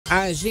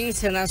A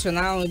Agência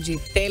Nacional de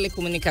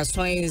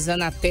Telecomunicações,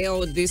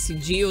 ANATEL,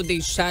 decidiu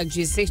deixar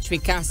de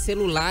certificar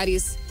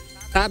celulares,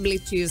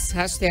 tablets,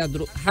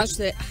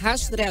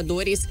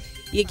 rastreadores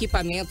e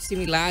equipamentos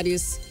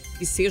similares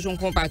que sejam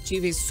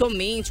compatíveis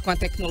somente com a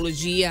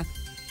tecnologia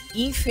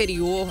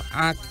inferior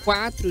a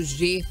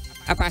 4G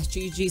a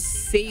partir de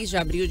 6 de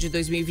abril de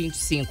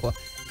 2025.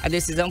 A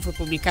decisão foi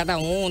publicada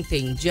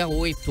ontem, dia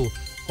 8.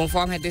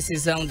 Conforme a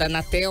decisão da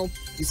ANATEL,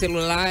 os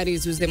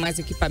celulares e os demais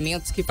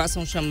equipamentos que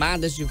façam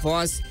chamadas de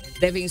voz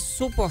devem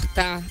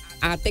suportar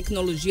a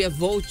tecnologia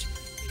VoLTE,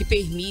 que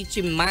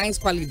permite mais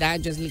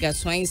qualidade às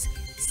ligações,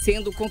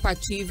 sendo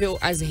compatível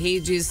às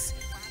redes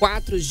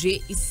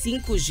 4G e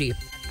 5G.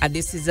 A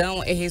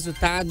decisão é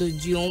resultado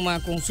de uma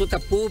consulta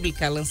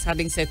pública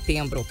lançada em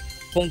setembro.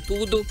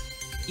 Contudo,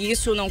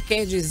 isso não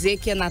quer dizer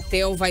que a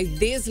ANATEL vai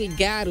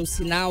desligar o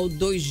sinal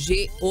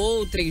 2G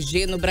ou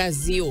 3G no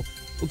Brasil,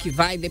 o que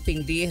vai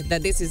depender da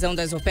decisão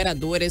das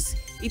operadoras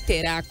e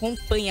terá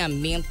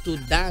acompanhamento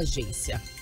da agência.